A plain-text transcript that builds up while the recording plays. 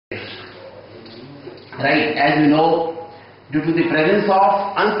Right, as you know, due to the presence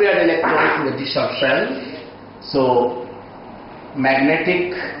of unpaired electrons in the d subshell, so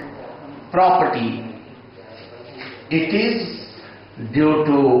magnetic property, it is due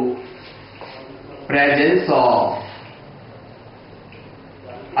to presence of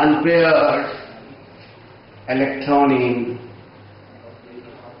unpaired electron in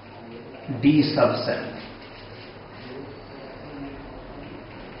d subcell.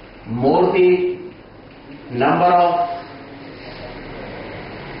 More the number of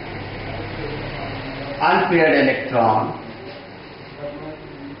unpaired electron,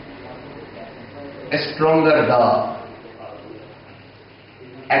 stronger the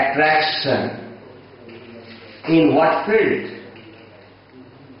attraction in what field?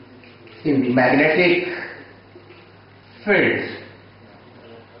 In the magnetic field.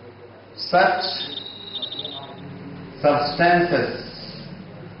 Such substances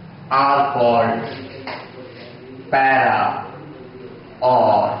are called para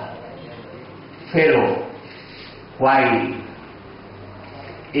or ferro, while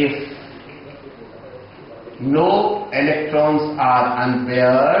if no electrons are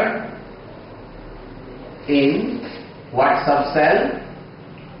unpaired in what subcell?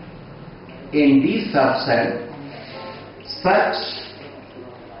 In D subcell, such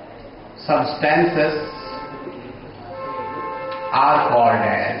substances are called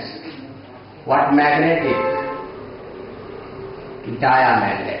as what? Magnetic?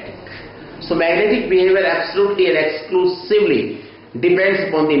 Diamagnetic. So magnetic behavior absolutely and exclusively depends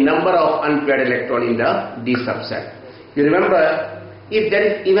upon the number of unpaired electron in the D subcell. You remember, if there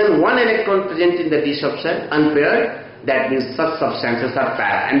is even one electron present in the D subcell unpaired, that means such substances are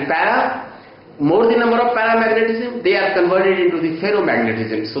para. And para, more the number of paramagnetism, they are converted into the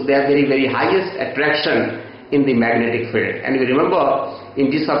ferromagnetism. So they are very highest attraction in the magnetic field. And you remember, in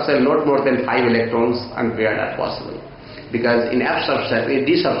D subcell not more than 5 electrons unpaired are possible, because in F subcell, in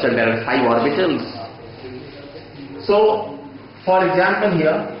D subcell there are 5 orbitals. So for example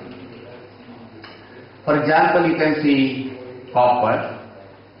here, you can see copper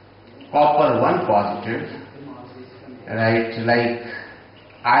 1 positive, right, like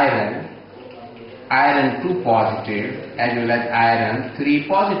iron 2 positive, as well as iron 3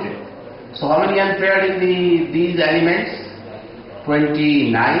 positive. So how many unpaired in these elements?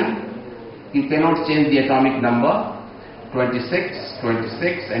 29. You cannot change the atomic number. 26,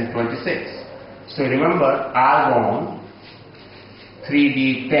 26 and 26. So remember, argon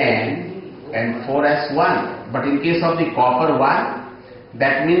 3d10 and 4s1. But in case of the copper 1,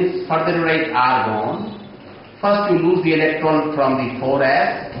 that means further you write argon. First you lose the electron from the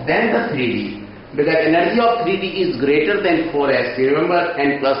 4s, then the 3d. Because energy of 3d is greater than 4s. You remember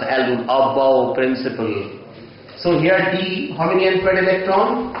n plus L rule, above principle. So here D, how many unpaired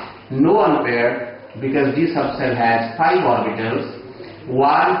electrons? No unpaired, because D subcell has 5 orbitals.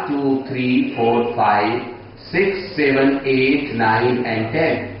 1, 2, 3, 4, 5, 6, 7, 8, 9 and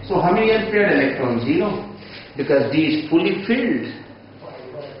 10. So how many unpaired electrons? 0. Because D is fully filled.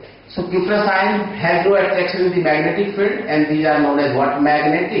 So cuprous ion has no attraction in the magnetic field, and these are known as what?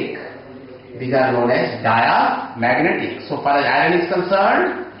 Magnetic. These are known as diamagnetic. So far as iron is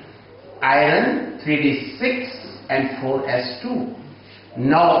concerned, iron 3d6 and 4s2.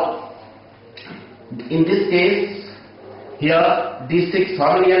 Now in this case, here d6,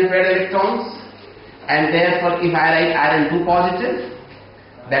 how many unpaired electrons? And therefore if I write iron 2 positive,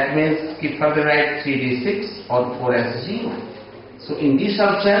 that means if further write 3d6 or 4s0. So in D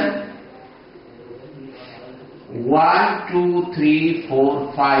subcell, 1, 2, 3,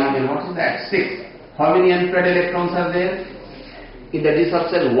 4, 5 and what is that? 6. How many unpaired electrons are there? In the D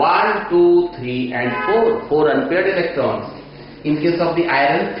subcell, 1, 2, 3 and 4. 4 unpaired electrons. In case of the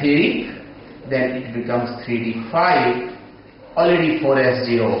iron ferric, then it becomes 3d5, already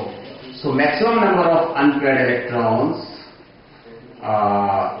 4s0. So maximum number of unpaired electrons,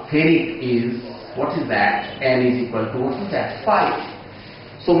 ferric is, what is that? N is equal to, what is that?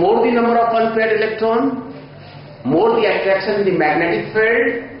 5. So more the number of unpaired electron, more the attraction in the magnetic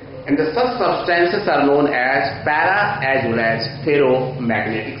field, and the such substances are known as para as well as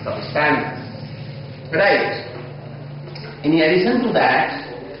ferromagnetic substances. Right. In addition to that,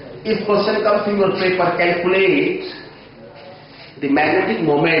 if question comes in your paper, calculate the magnetic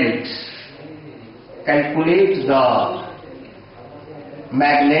moment, calculate the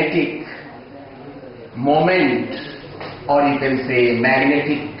magnetic moment, or you can say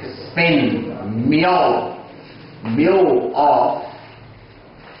magnetic spin, mu of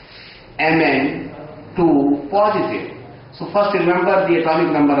Mn2 positive. So first remember the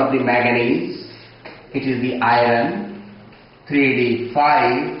atomic number of the manganese. It is the iron 3d5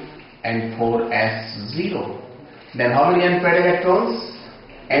 and 4s0. Then how many unpaired electrons?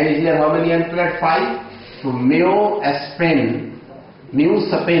 N is here, how many unpaired? 5. So mu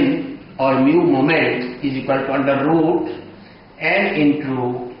spin or mu moment is equal to under root n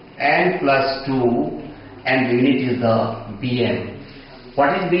into n plus 2, and the unit is the Bm. What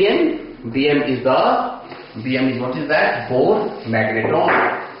is Bm? Bm is what is that? Bohr magneton,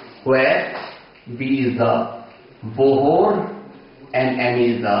 where B is the Bohr and M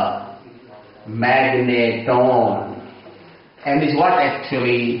is the magneton. M is what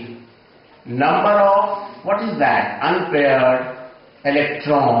actually? Number of, what is that? Unpaired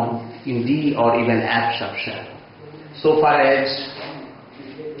electron in D or even absorption. So far as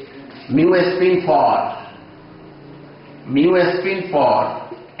mu spin for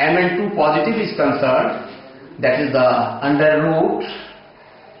Mn2 positive is concerned, that is the under root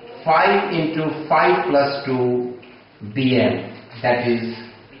 5 into 5 plus 2 Bm, that is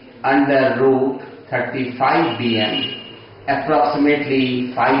under root 35 Bm,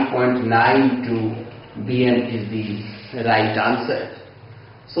 approximately 5.92 Bm is the right answer.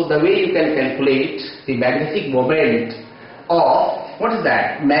 So the way you can calculate the magnetic moment of, what is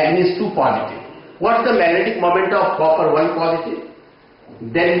that? Manganese 2 positive. What is the magnetic moment of copper 1 positive?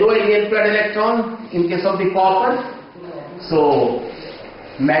 There is no any unpaired electron in case of the copper. So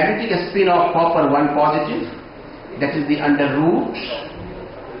magnetic spin of copper 1 positive, that is the under root,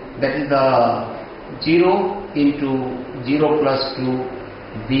 that is the 0 into 0 plus 2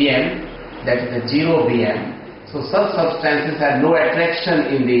 Bm, that is the 0 Bm. So such substances have no attraction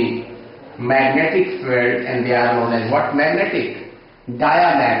in the magnetic field, and they are known as what? Magnetic?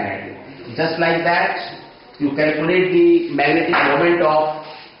 Diamagnetic. Just like that, you calculate the magnetic moment of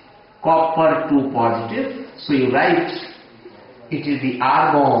copper 2 positive. So you write, it is the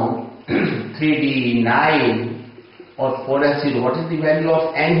argon 3d9 or 4s0. What is the value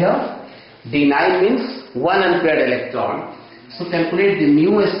of N here? D9 means 1 unpaired electron. So calculate the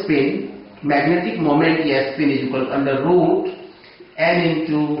mu spin, magnetic moment spin is equal to under root n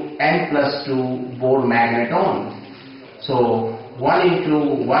into n plus 2 Bohr magneton. So 1 into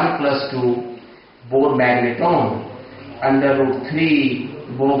 1 plus 2 Bohr magneton under root 3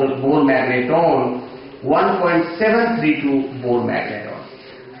 Bohr magneton, 1.732 Bohr magneton.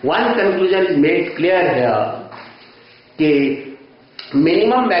 One conclusion is made clear here, that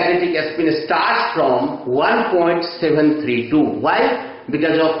minimum magnetic spin starts from 1.732. Why?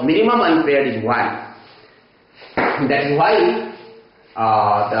 Because of minimum unpaired is 1. That is why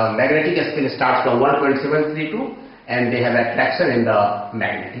the magnetic spin starts from 1.732, and they have attraction in the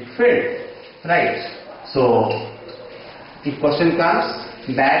magnetic field. Right? So, the question comes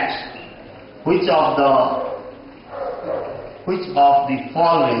that which of the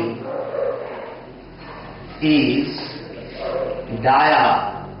following is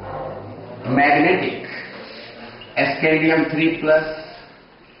diamagnetic? Scandium 3 plus,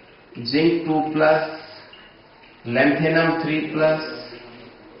 zinc 2 plus, lanthanum 3 plus,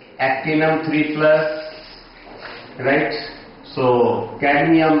 actinium 3 plus, right? So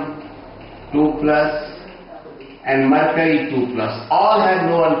cadmium 2 plus and mercury 2 plus, all have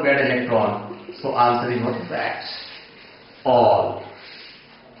no unpaired electron. So answer is what is that? All.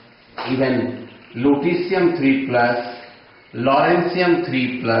 Even lutetium 3 plus, lawrencium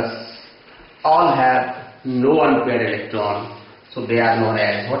 3 plus, all have no unpaired electron. So they are known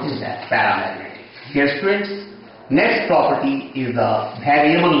as, what is that? Paramagnetic. Dear students, next property is the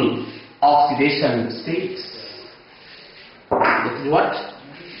variable oxidation states. This is what?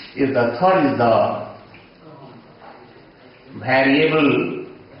 Is the third is the variable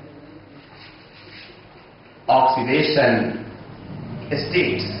oxidation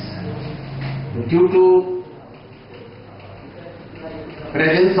states. Due to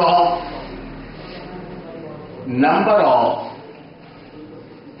presence of number of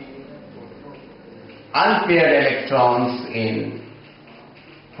unpaired electrons in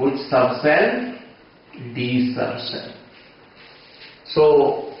which subcell? D subcell. So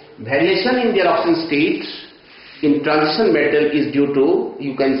variation in their oxidation state in transition metal is due to,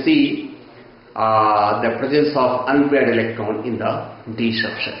 you can see, the presence of unpaired electron in the D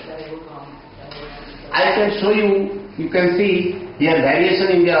subcell. I can show you, you can see here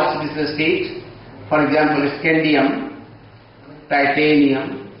variation in their oxidation state. For example, scandium,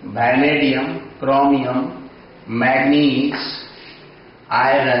 titanium, vanadium, chromium, manganese,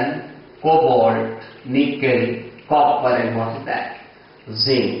 iron, cobalt, nickel, copper, and what is that?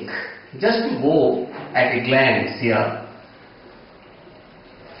 Zinc. Just to go at a glance here.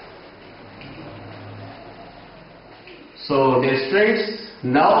 So dear students,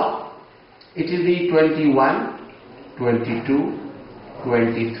 now it is the 21, 22,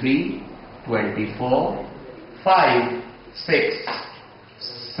 23, 24, 5, 6,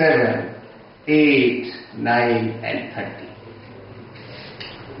 7, 8, 9 and 30.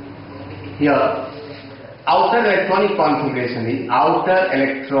 Here, outer electronic configuration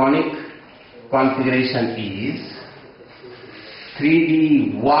is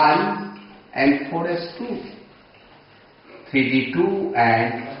 3D1 and 4s2, 3D2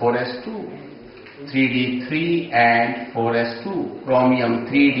 and 4s2, 3D3 and 4s2, chromium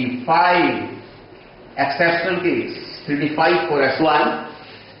 3D5, exceptional case 3D5 4s1,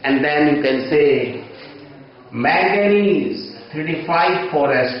 and then you can say manganese 3D5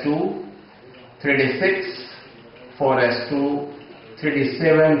 4s2, 3D6 4s2,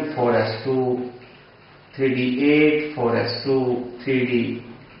 3D7 4s2, 3D8 4s2,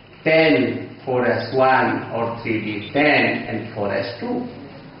 3D10 4s1 or 3D10 and 4s2.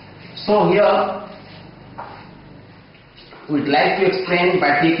 So here we'd like to explain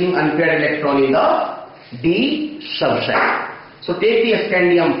by taking unpaired electron in the D subshell. So take the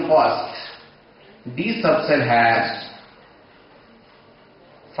scandium first. D subshell has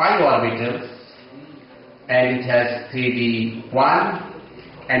 5 orbitals and it has 3D1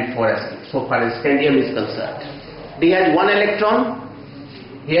 and 4s2. So far as scandium is concerned, D has 1 electron.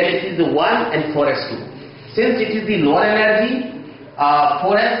 Here it is the 1 and 4s2. Since it is the lower energy,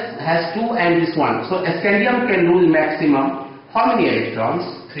 4s has 2 and this 1. So scandium can lose maximum how many electrons?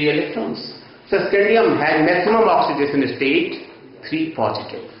 3 electrons. So scandium has maximum oxidation state 3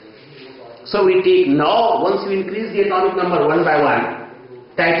 positive. So we take now, once you increase the atomic number 1 by 1,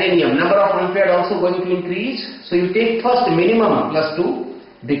 titanium number of unpaired also going to increase. So you take first minimum plus 2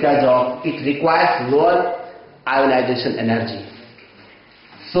 because of it requires lower ionization energy.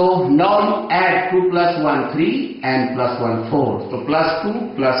 So now you add 2 plus 1 3 and plus 1 4. So plus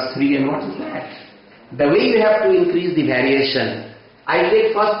 2 plus 3 and what is that? The way you have to increase the variation, I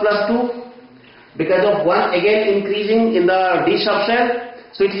take first plus 2 because of 1 again increasing in the D subshell.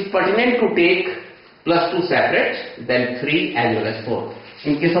 So it is pertinent to take plus 2 separate, then 3 as well as 4.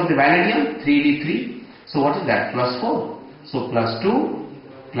 In case of the vanadium, 3D3. So what is that? Plus 4. So plus 2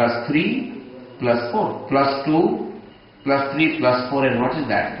 plus 3 plus 4 plus 2 plus 3 plus 4 and what is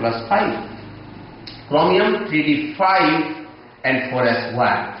that? Plus 5. Chromium 3D5 and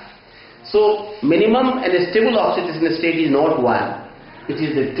 4s1. So minimum and stable oxidation state is not 1. It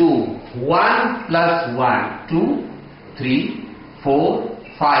is the 2. 1 plus 1. 2, 3, 4,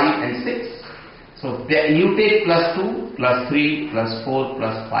 5 and 6. So you take plus 2, plus 3, plus 4,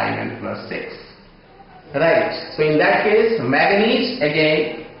 plus 5 and plus 6. Right. So in that case, manganese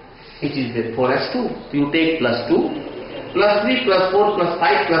again, it is the 4s2. So you take plus 2, plus 3, plus 4, plus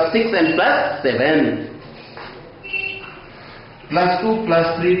 5, plus 6 and plus 7. Plus 2,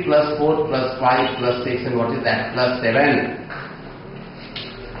 plus 3, plus 4, plus 5, plus 6 and what is that? Plus 7.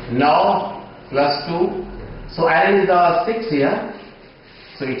 Now plus 2. So iron is the 6 here.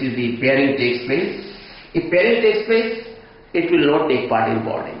 So it is the pairing takes place. If pairing takes place, it will not take part in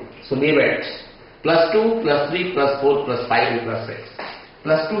bonding. So leave it. Plus 2, plus 3, plus 4, plus 5 and plus 6.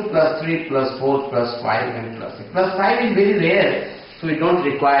 Plus 2, plus 3, plus 4, plus 5 and plus 6. Plus 5 is very rare, so we don't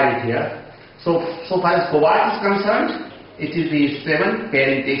require it here. So far as cobalt is concerned, it is the 7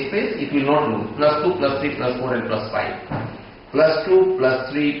 pairing takes place, it will not lose. Plus 2, plus 3, plus 4 and plus 5. Plus 2, plus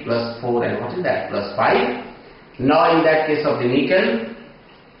 3, plus 4 and what is that? Plus 5. Now in that case of the nickel,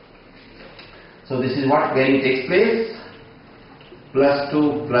 so this is what pairing takes place. Plus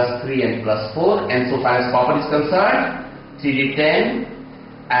 2, plus 3 and plus 4, and so far as copper is concerned, 3D10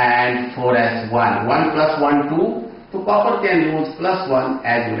 and 4s1. 1 plus 1, 2. So copper can lose plus 1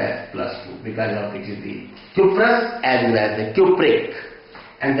 as well as plus 2 because of it is the cuprous as well as the cupric.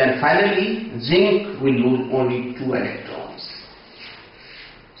 And then finally zinc will lose only 2 electrons.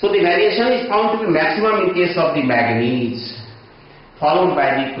 So the variation is found to be maximum in case of the manganese, followed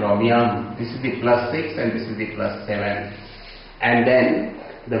by the chromium. This is the plus 6 and this is the plus 7. And then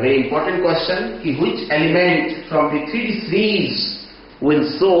the very important question is which element from the 3D series will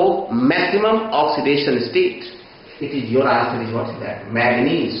show maximum oxidation state? It is your answer is what is that?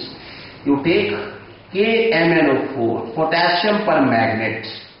 Manganese. You take KMnO4, potassium permanganate.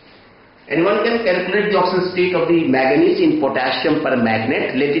 Anyone can calculate the oxidation state of the manganese in potassium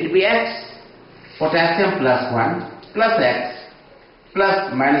permanganate. Let it be X. Potassium plus 1 plus X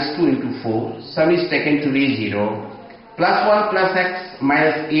plus minus 2 into 4. Sum is taken to be 0. Plus 1 plus X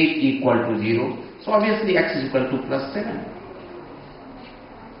minus 8 equal to 0. So obviously X is equal to plus 7.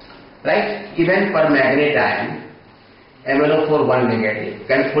 Right? Even permanganate ion, MnO4 1 negative.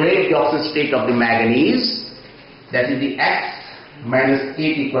 Calculate the oxidation state of the manganese. That is the X minus 8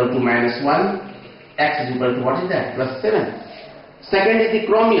 equal to minus 1. X is equal to what is that? Plus 7. Second is the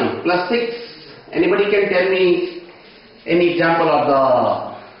chromium, +6. Anybody can tell me any example of the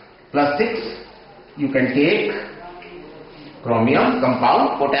 +6? You can take chromium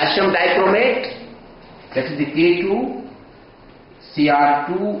compound, potassium dichromate, that is the K2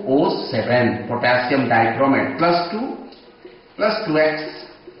 Cr2O7, potassium dichromate, +2 plus 2x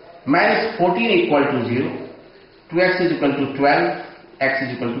minus 14 equal to 0, 2x is equal to 12, x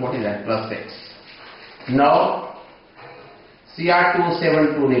is equal to what is that? +6. Now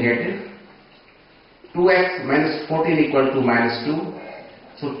Cr2O7 2 negative, 2x minus 14 equal to -2,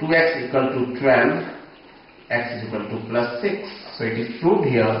 so 2x equal to 12, x is equal to +6. So it is proved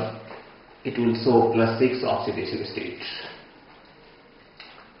here, it will show +6 oxidation state.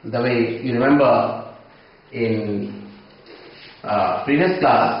 The way you remember in previous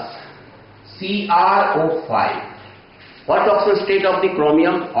class, CrO5, what oxidation state of the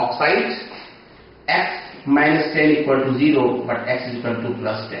chromium oxide? X minus 10 equal to 0, but x is equal to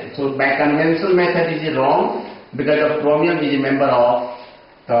 +10. So by conventional method it is wrong, because the chromium is a member of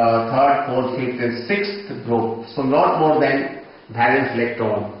the 3rd, 4th, 5th and 6th group. So not more than valence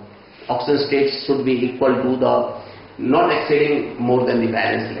electron. Oxidation state should be equal to the, not exceeding more than the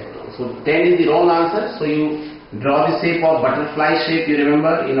valence electron. So 10 is the wrong answer. So you draw the shape of butterfly shape, you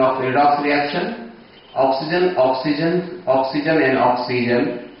remember, in redox reaction. Oxygen, oxygen, oxygen and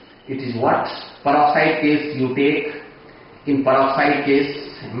oxygen. It is what? Peroxide case you take, in peroxide case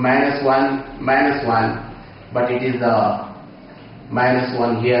 -1, but it is the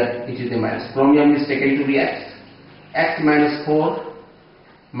 -1 here, it is the minus. Chromium is taken to be x minus 4,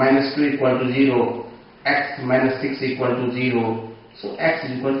 -2 equal to 0, x minus 6 equal to 0, so x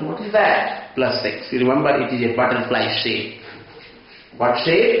is equal to what is that? +6. You remember it is a butterfly shape. What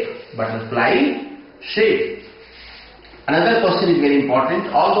shape? Butterfly shape. Another question is very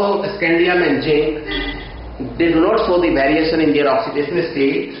important. Although scandium and zinc, they do not show the variation in their oxidation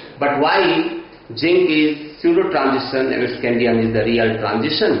state, but why zinc is pseudo transition and scandium is the real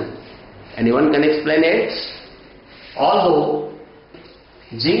transition? Anyone can explain it? Although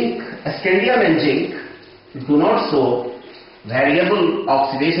scandium and zinc do not show variable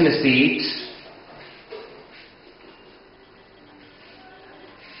oxidation state,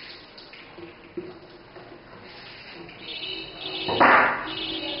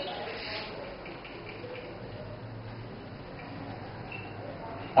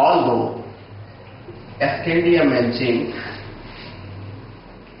 although scandium and zinc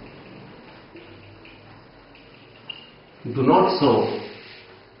do not show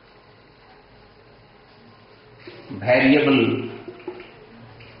variable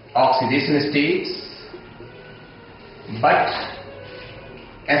oxidation states, but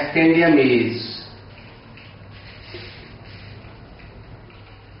scandium is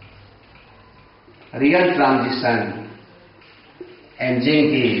real transition and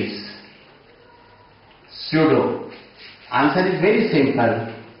zinc is pseudo. Answer is very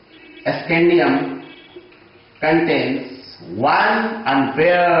simple. Scandium contains one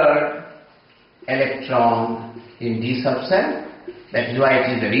unpaired electron in d subshell. That is why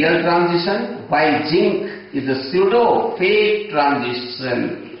it is a real transition, while zinc is a pseudo fake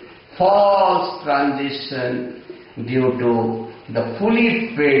transition, false transition due to the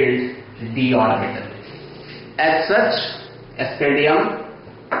fully filled d orbital. As such, scandium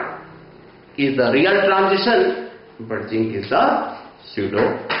is the real transition, but zinc is the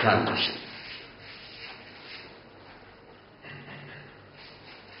pseudo transition.